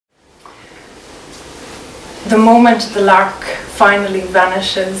The moment the lark finally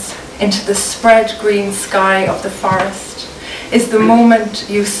vanishes into the spread green sky of the forest is the moment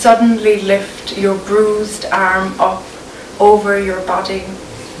you suddenly lift your bruised arm up over your body,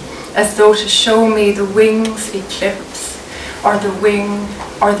 as though to show me the wings eclipse, or the wing,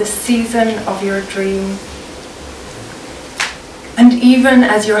 or the season of your dream. And even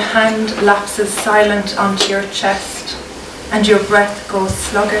as your hand lapses silent onto your chest, and your breath goes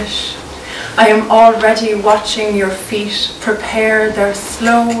sluggish, I am already watching your feet prepare their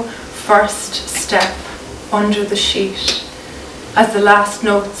slow first step under the sheet, as the last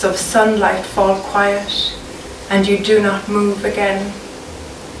notes of sunlight fall quiet, and you do not move again.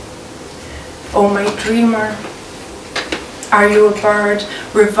 Oh, my dreamer, are you a bird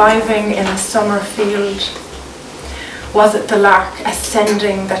reviving in a summer field? Was it the lark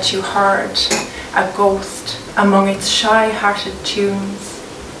ascending that you heard, a ghost among its shy-hearted tunes?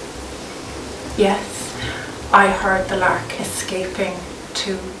 Yes, I heard the lark escaping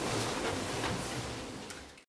too.